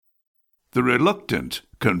The Reluctant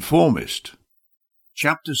Conformist.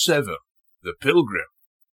 Chapter 7. The Pilgrim.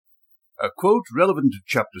 A quote relevant to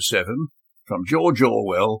Chapter 7 from George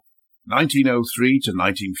Orwell, 1903 to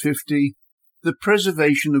 1950, The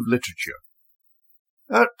Preservation of Literature.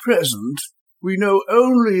 At present, we know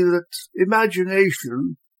only that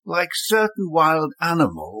imagination, like certain wild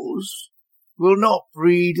animals, will not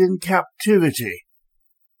breed in captivity.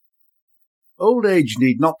 Old age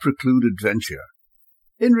need not preclude adventure.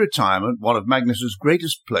 In retirement, one of Magnus's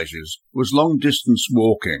greatest pleasures was long-distance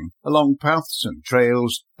walking along paths and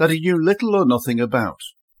trails that he knew little or nothing about.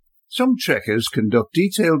 Some trekkers conduct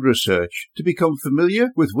detailed research to become familiar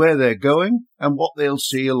with where they're going and what they'll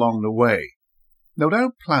see along the way. No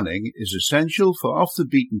doubt planning is essential for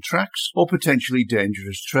off-the-beaten tracks or potentially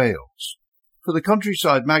dangerous trails. For the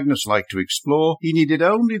countryside Magnus liked to explore, he needed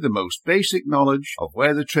only the most basic knowledge of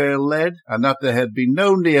where the trail led and that there had been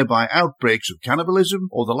no nearby outbreaks of cannibalism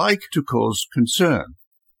or the like to cause concern.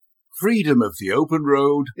 Freedom of the open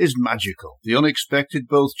road is magical, the unexpected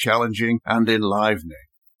both challenging and enlivening.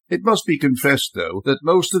 It must be confessed, though, that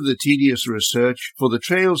most of the tedious research for the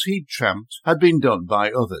trails he'd tramped had been done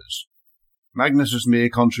by others. Magnus's mere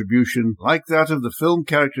contribution, like that of the film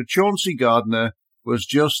character Chauncey Gardiner, was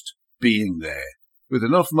just being there, with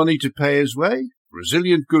enough money to pay his way,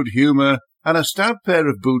 resilient good humour, and a stout pair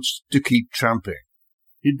of boots to keep tramping.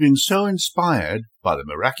 He'd been so inspired by the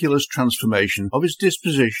miraculous transformation of his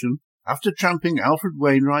disposition after tramping Alfred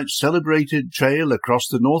Wainwright's celebrated trail across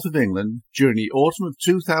the north of England during the autumn of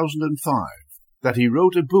 2005 that he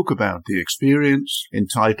wrote a book about the experience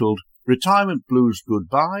entitled Retirement Blues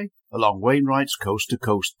Goodbye along Wainwright's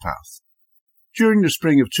coast-to-coast path. During the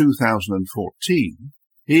spring of 2014,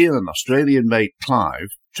 he and Australian mate Clive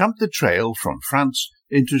tramped the trail from France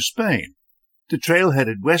into Spain. The trail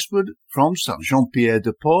headed westward from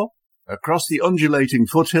Saint-Jean-Pied-de-Port, across the undulating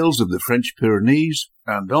foothills of the French Pyrenees,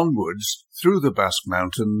 and onwards through the Basque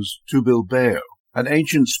Mountains to Bilbao, an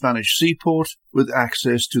ancient Spanish seaport with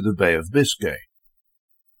access to the Bay of Biscay.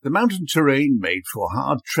 The mountain terrain made for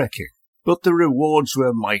hard trekking, but the rewards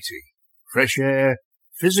were mighty. Fresh air,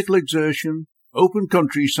 physical exertion, open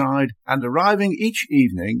countryside, and arriving each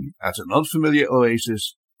evening at an unfamiliar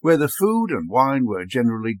oasis where the food and wine were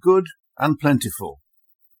generally good and plentiful.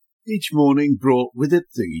 Each morning brought with it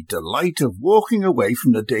the delight of walking away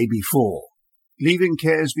from the day before, leaving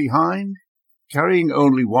cares behind, carrying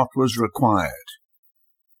only what was required.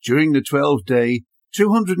 During the 12-day,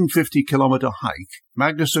 250-kilometre hike,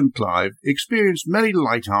 Magnus and Clive experienced many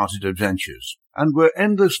light-hearted adventures and were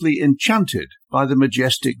endlessly enchanted by the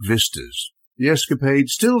majestic vistas. The escapade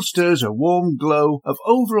still stirs a warm glow of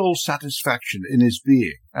overall satisfaction in his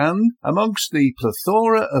being, and amongst the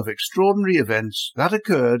plethora of extraordinary events that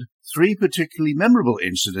occurred, 3 particularly memorable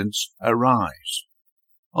incidents arise.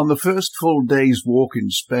 On the first full day's walk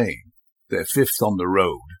in Spain, their 5th on the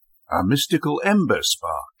road, a mystical ember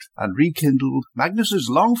sparked and rekindled Magnus's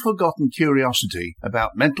long-forgotten curiosity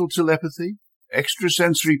about mental telepathy,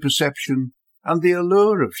 extrasensory perception, and the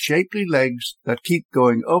allure of shapely legs that keep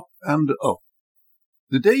going up and up.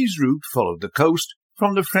 The day's route followed the coast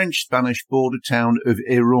from the French-Spanish border town of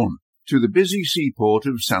Irún to the busy seaport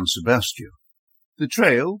of San Sebastian. The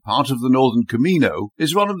trail, part of the Northern Camino,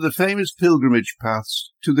 is one of the famous pilgrimage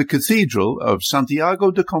paths to the Cathedral of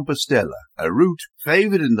Santiago de Compostela, a route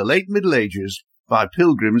favoured in the late Middle Ages by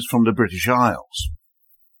pilgrims from the British Isles.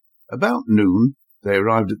 About noon, they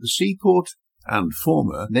arrived at the seaport and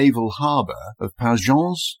former naval harbour of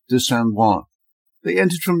Pagans de San Juan. They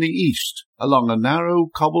entered from the east, along a narrow,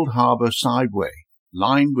 cobbled harbour sideway,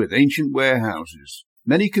 lined with ancient warehouses,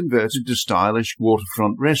 many converted to stylish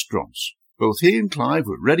waterfront restaurants. Both he and Clive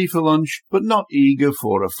were ready for lunch, but not eager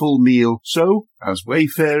for a full meal, so, as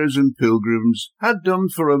wayfarers and pilgrims had done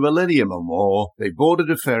for a millennium or more, they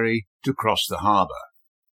boarded a ferry to cross the harbour.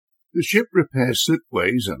 The ship repaired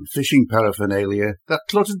slipways and fishing paraphernalia that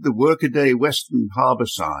cluttered the workaday western harbour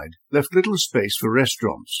side left little space for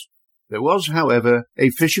restaurants. There was, however, a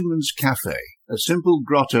fisherman's cafe, a simple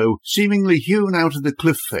grotto seemingly hewn out of the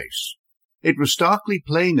cliff face. It was starkly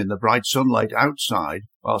plain in the bright sunlight outside,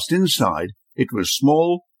 whilst inside it was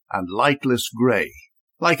small and lightless grey,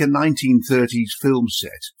 like a 1930s film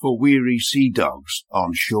set for weary sea dogs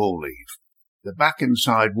on shore leave. The back and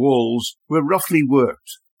side walls were roughly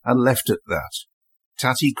worked and left at that.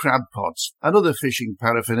 Tatty crab pots and other fishing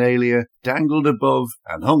paraphernalia dangled above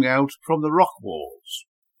and hung out from the rock walls.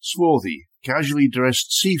 Swarthy, casually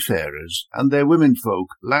dressed seafarers and their womenfolk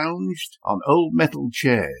lounged on old metal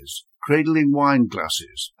chairs, cradling wine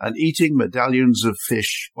glasses and eating medallions of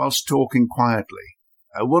fish whilst talking quietly.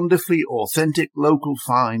 A wonderfully authentic local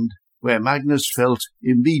find where Magnus felt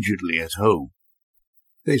immediately at home.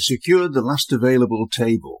 They secured the last available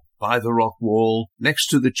table by the rock wall next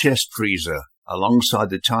to the chest freezer alongside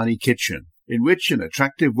the tiny kitchen, in which an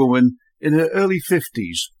attractive woman in her early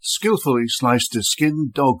 50s skillfully sliced a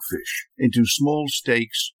skinned dogfish into small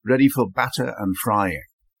steaks ready for batter and frying.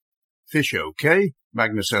 "Fish okay?"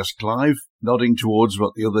 Magnus asked Clive, nodding towards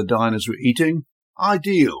what the other diners were eating.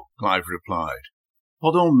 "Ideal," Clive replied.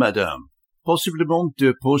 "Pardon, madame. Possiblement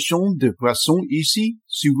deux portions de poisson ici,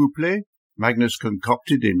 s'il vous plaît?" Magnus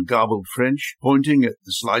concocted in garbled French, pointing at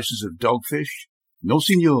the slices of dogfish. "Non,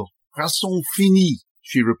 signor. Poisson fini,"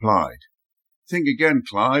 she replied. "Think again,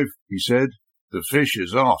 Clive," he said. "The fish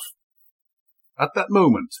is off." At that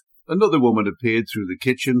moment, another woman appeared through the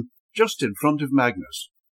kitchen, just in front of Magnus.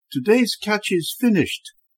 "Today's catch is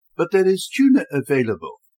finished, but there is tuna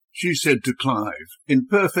available," she said to Clive, in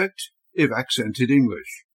perfect, if accented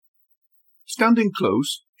English. Standing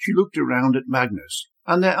close, she looked around at Magnus,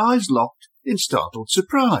 and their eyes locked in startled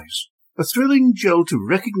surprise. A thrilling jolt of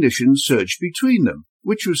recognition surged between them,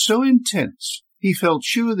 which was so intense he felt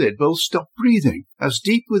sure they'd both stop breathing, as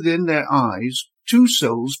deep within their eyes two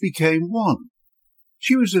souls became one.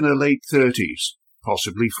 She was in her late 30s,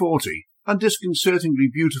 possibly 40, and disconcertingly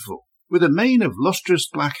beautiful, with a mane of lustrous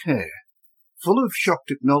black hair. Full of shocked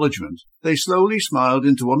acknowledgement, they slowly smiled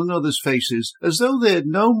into one another's faces as though they had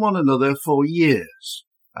known one another for years,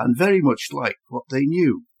 and very much liked what they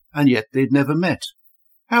knew, and yet they'd never met.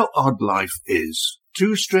 How odd life is!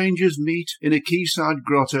 Two strangers meet in a quayside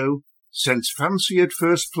grotto, sense fancy at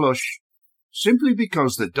first flush, simply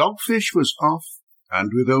because the dogfish was off,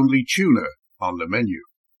 and with only tuna on the menu.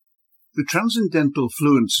 The transcendental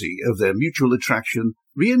fluency of their mutual attraction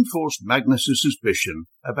reinforced Magnus's suspicion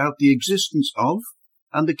about the existence of,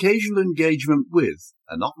 and occasional engagement with,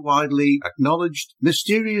 a not widely acknowledged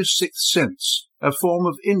mysterious sixth sense, a form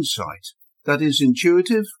of insight that is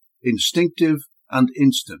intuitive, instinctive, and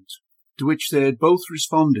instant, to which they had both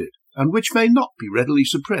responded, and which may not be readily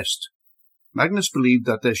suppressed. Magnus believed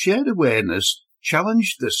that their shared awareness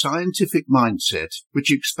challenged the scientific mindset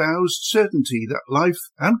which espoused certainty that life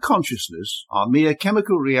and consciousness are mere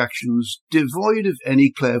chemical reactions devoid of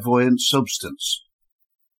any clairvoyant substance.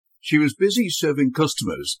 She was busy serving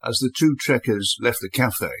customers as the two trekkers left the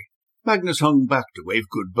cafe. Magnus hung back to wave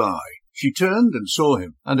goodbye. She turned and saw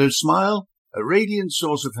him, and her smile, a radiant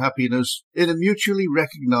source of happiness in a mutually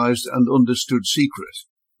recognized and understood secret,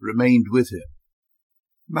 remained with him.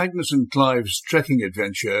 Magnus and Clive's trekking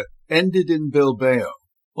adventure ended in Bilbao,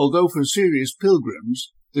 although for serious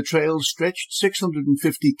pilgrims the trail stretched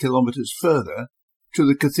 650 kilometres further to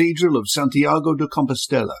the Cathedral of Santiago de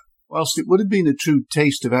Compostela. Whilst it would have been a true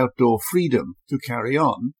taste of outdoor freedom to carry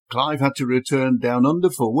on, Clive had to return down under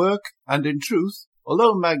for work, and in truth,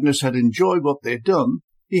 although Magnus had enjoyed what they'd done,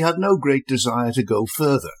 he had no great desire to go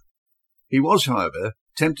further. He was, however,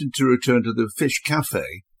 tempted to return to the Fish Café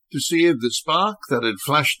to see if the spark that had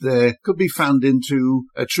flashed there could be fanned into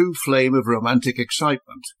a true flame of romantic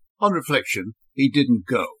excitement. On reflection, he didn't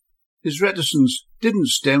go. His reticence didn't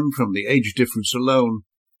stem from the age difference alone.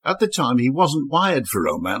 At the time, he wasn't wired for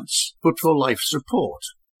romance, but for life support.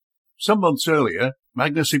 Some months earlier,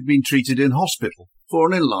 Magnus had been treated in hospital for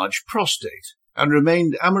an enlarged prostate, and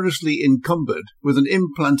remained amorously encumbered with an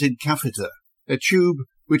implanted catheter, a tube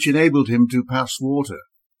which enabled him to pass water.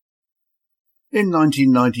 In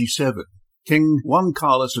 1997, King Juan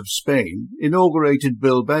Carlos of Spain inaugurated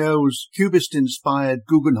Bilbao's Cubist-inspired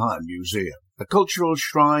Guggenheim Museum, a cultural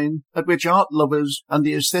shrine at which art lovers and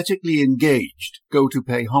the aesthetically engaged go to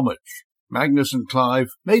pay homage. Magnus and Clive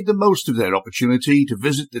made the most of their opportunity to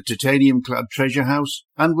visit the titanium-clad treasure house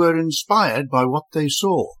and were inspired by what they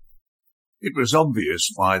saw. It was obvious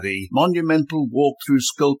why the monumental walk-through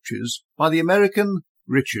sculptures by the American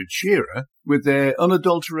Richard Shearer, with their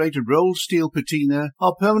unadulterated rolled steel patina,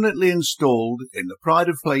 are permanently installed in the Pride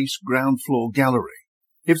of Place ground floor gallery.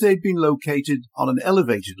 If they'd been located on an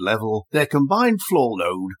elevated level, their combined floor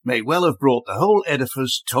load may well have brought the whole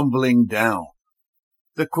edifice tumbling down.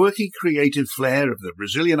 The quirky creative flair of the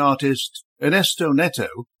Brazilian artist Ernesto Neto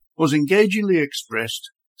was engagingly expressed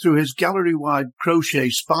through his gallery-wide crochet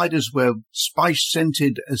spider's web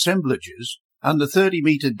spice-scented assemblages and the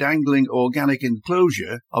 30-metre dangling organic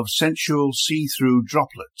enclosure of sensual see-through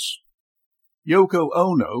droplets. Yoko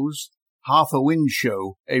Ono's Half a Wind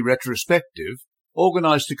Show, a retrospective,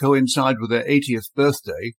 organised to coincide with her 80th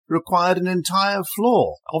birthday, required an entire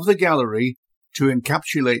floor of the gallery to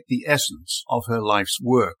encapsulate the essence of her life's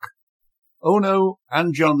work. Ono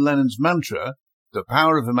and John Lennon's mantra, the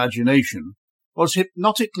power of imagination, was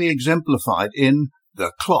hypnotically exemplified in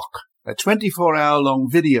The Clock, a 24-hour-long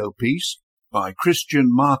video piece by Christian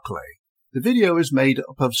Marclay. The video is made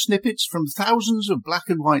up of snippets from thousands of black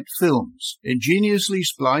and white films, ingeniously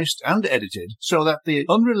spliced and edited so that the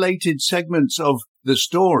unrelated segments of the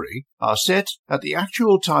story are set at the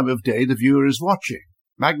actual time of day the viewer is watching.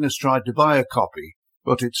 Magnus tried to buy a copy,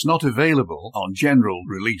 but it's not available on general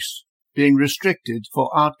release, being restricted for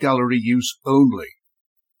art gallery use only.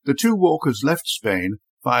 The two walkers left Spain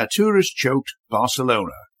via tourist-choked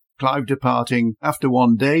Barcelona, Clive departing after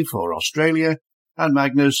one day for Australia, and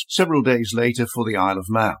Magnus several days later for the Isle of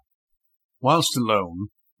Man. Whilst alone,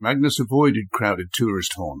 Magnus avoided crowded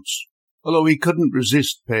tourist haunts, although he couldn't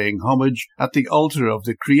resist paying homage at the altar of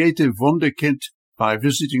the creative wunderkind by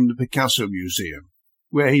visiting the Picasso Museum,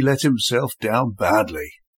 where he let himself down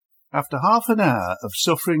badly. After half an hour of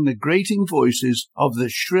suffering the grating voices of the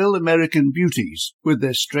shrill American beauties with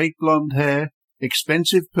their straight blonde hair,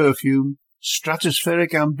 expensive perfume,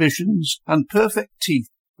 stratospheric ambitions, and perfect teeth,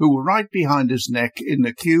 who were right behind his neck in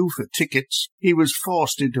the queue for tickets, he was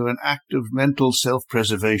forced into an act of mental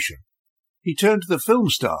self-preservation. He turned to the film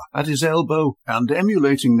star at his elbow and,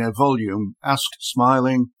 emulating their volume, asked,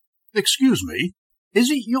 smiling, "Excuse me, is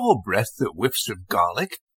it your breath that whiffs of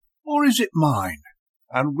garlic, or is it mine?"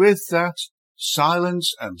 And with that,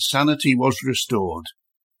 silence and sanity was restored,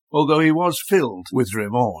 although he was filled with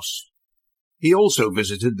remorse. He also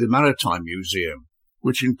visited the Maritime Museum,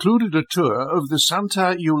 which included a tour of the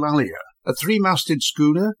Santa Eulalia, a three-masted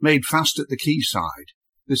schooner made fast at the quayside.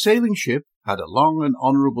 The sailing ship had a long and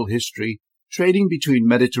honourable history, trading between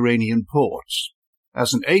Mediterranean ports.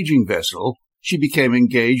 As an ageing vessel, she became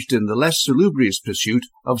engaged in the less salubrious pursuit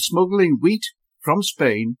of smuggling wheat from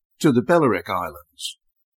Spain to the Balearic Islands.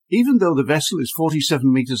 Even though the vessel is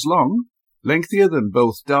 47 metres long, lengthier than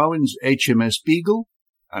both Darwin's HMS Beagle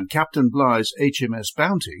and Captain Bligh's HMS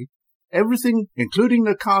Bounty, everything, including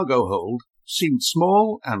the cargo hold, seemed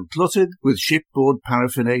small and cluttered with shipboard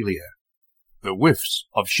paraphernalia. The whiffs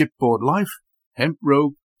of shipboard life, hemp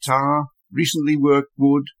rope, tar, recently worked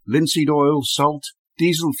wood, linseed oil, salt,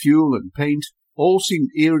 diesel fuel and paint all seemed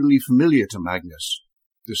eerily familiar to Magnus.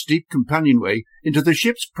 The steep companionway into the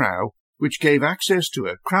ship's prow, which gave access to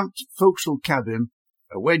a cramped forecastle cabin,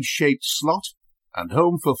 a wedge-shaped slot, and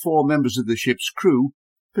home for 4 members of the ship's crew,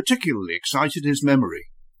 particularly excited his memory.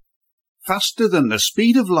 Faster than the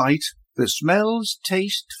speed of light, the smells,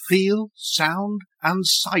 taste, feel, sound, and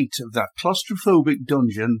sight of that claustrophobic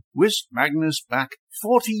dungeon whisked Magnus back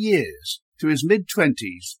 40 years to his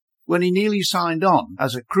mid-20s, when he nearly signed on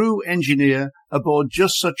as a crew engineer aboard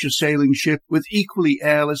just such a sailing ship with equally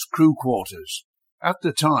airless crew quarters. At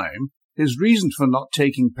the time, his reason for not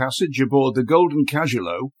taking passage aboard the Golden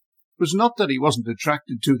Casulo was not that he wasn't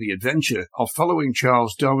attracted to the adventure of following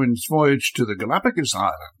Charles Darwin's voyage to the Galapagos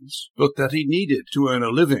Islands, but that he needed to earn a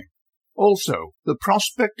living. Also, the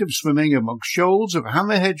prospect of swimming amongst shoals of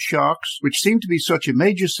hammerhead sharks, which seemed to be such a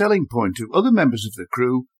major selling point to other members of the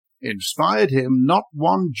crew, inspired him not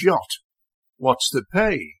one jot. "What's the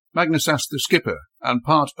pay?" Magnus asked the skipper and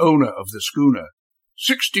part owner of the schooner.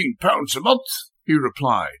 £16 a month, he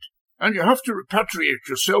replied, "and you have to repatriate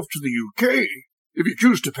yourself to the UK if you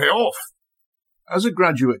choose to pay off." As a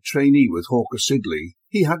graduate trainee with Hawker Siddeley,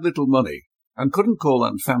 he had little money and couldn't call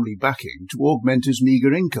on family backing to augment his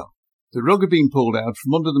meagre income. The rug had been pulled out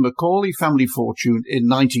from under the Macaulay family fortune in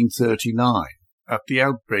 1939, at the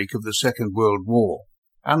outbreak of the Second World War,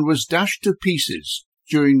 and was dashed to pieces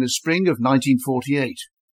during the spring of 1948.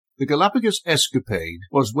 The Galapagos escapade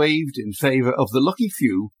was waived in favour of the lucky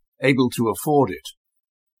few able to afford it.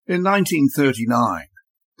 In 1939,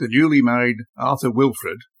 the newly married Arthur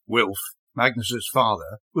Wilfred, Wilf, Magnus's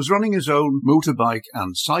father, was running his own motorbike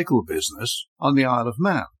and cycle business on the Isle of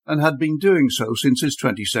Man, and had been doing so since his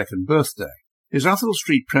 22nd birthday. His Athol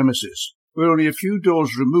Street premises were only a few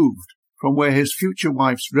doors removed from where his future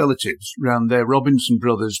wife's relatives ran their Robinson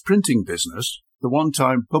Brothers printing business, the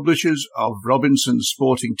one-time publishers of Robinson's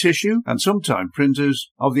Sporting Tissue and sometime printers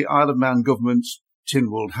of the Isle of Man government's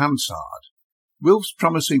Tynwald Hansard. Wilf's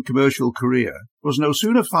promising commercial career was no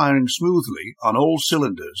sooner firing smoothly on all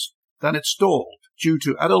cylinders than it stalled due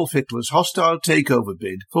to Adolf Hitler's hostile takeover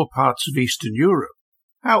bid for parts of Eastern Europe.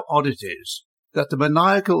 How odd it is that the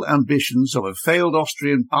maniacal ambitions of a failed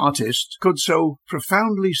Austrian artist could so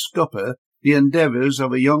profoundly scupper the endeavours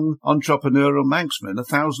of a young entrepreneurial Manxman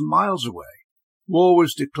 1,000 miles away. War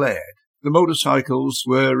was declared, the motorcycles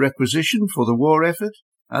were requisitioned for the war effort,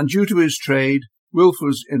 and due to his trade, Wilf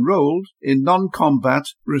was enrolled in non-combat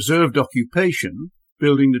reserved occupation,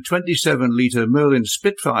 building the 27-litre Merlin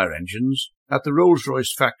Spitfire engines at the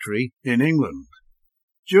Rolls-Royce factory in England.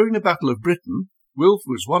 During the Battle of Britain, Wilf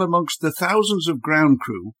was one amongst the thousands of ground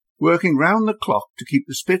crew working round the clock to keep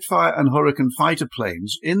the Spitfire and Hurricane fighter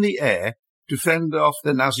planes in the air to fend off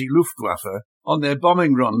the Nazi Luftwaffe on their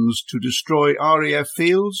bombing runs to destroy RAF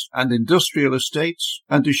fields and industrial estates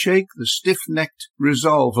and to shake the stiff-necked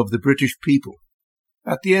resolve of the British people.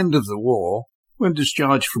 At the end of the war, when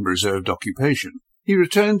discharged from reserved occupation, he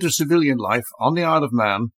returned to civilian life on the Isle of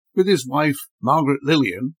Man with his wife Margaret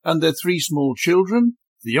Lillian and their 3 small children,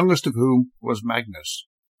 the youngest of whom was Magnus.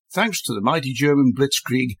 Thanks to the mighty German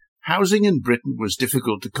blitzkrieg, housing in Britain was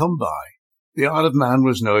difficult to come by. The Isle of Man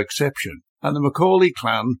was no exception, and the Macaulay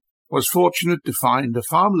clan was fortunate to find a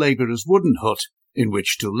farm labourer's wooden hut in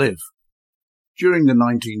which to live. During the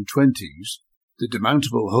 1920s, the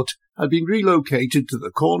demountable hut had been relocated to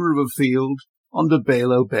the corner of a field on the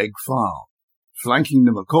Balo Beg Farm, flanking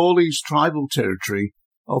the Macaulays' tribal territory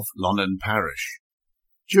of Lonnon Parish.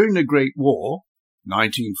 During the Great War,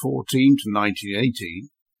 1914 to 1918,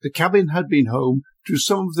 the cabin had been home to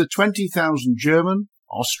some of the 20,000 German,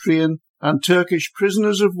 Austrian and Turkish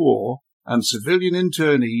prisoners of war and civilian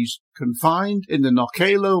internees confined in the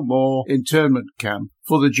Knockalo Moor internment camp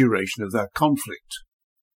for the duration of that conflict.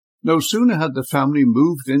 No sooner had the family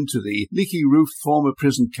moved into the leaky-roofed former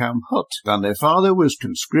prison camp hut than their father was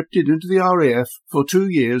conscripted into the RAF for 2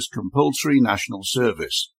 years compulsory national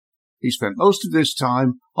service. He spent most of this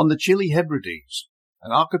time on the Scilly Hebrides,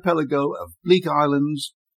 an archipelago of bleak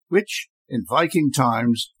islands which, in Viking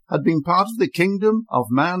times, had been part of the Kingdom of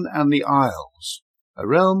Man and the Isles, a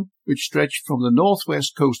realm which stretched from the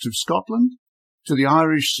northwest coast of Scotland to the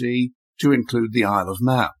Irish Sea to include the Isle of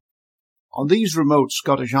Man. On these remote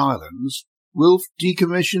Scottish islands, Wilf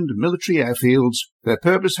decommissioned military airfields, their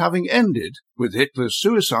purpose having ended with Hitler's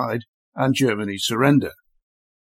suicide and Germany's surrender.